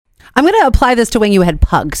I'm going to apply this to when you had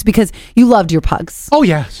pugs because you loved your pugs. Oh,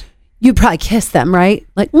 yes. You'd probably kiss them, right?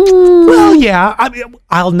 Like, Well, yeah.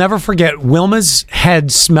 I'll never forget. Wilma's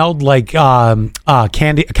head smelled like cotton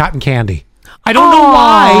candy. I don't know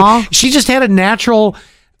why. She just had a natural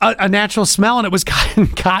smell, and it was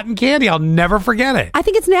cotton candy. I'll never forget it. I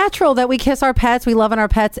think it's natural that we kiss our pets. We love on our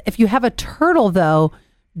pets. If you have a turtle, though,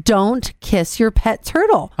 don't kiss your pet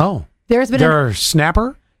turtle. Oh, there's been their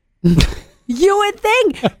snapper. You would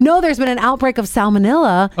think. No, there's been an outbreak of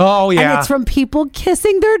salmonella. Oh, yeah. And it's from people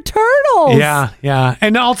kissing their turtles. Yeah.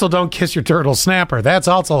 And also don't kiss your turtle snapper. That's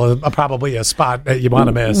also probably a spot that you want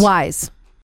to miss. Wise.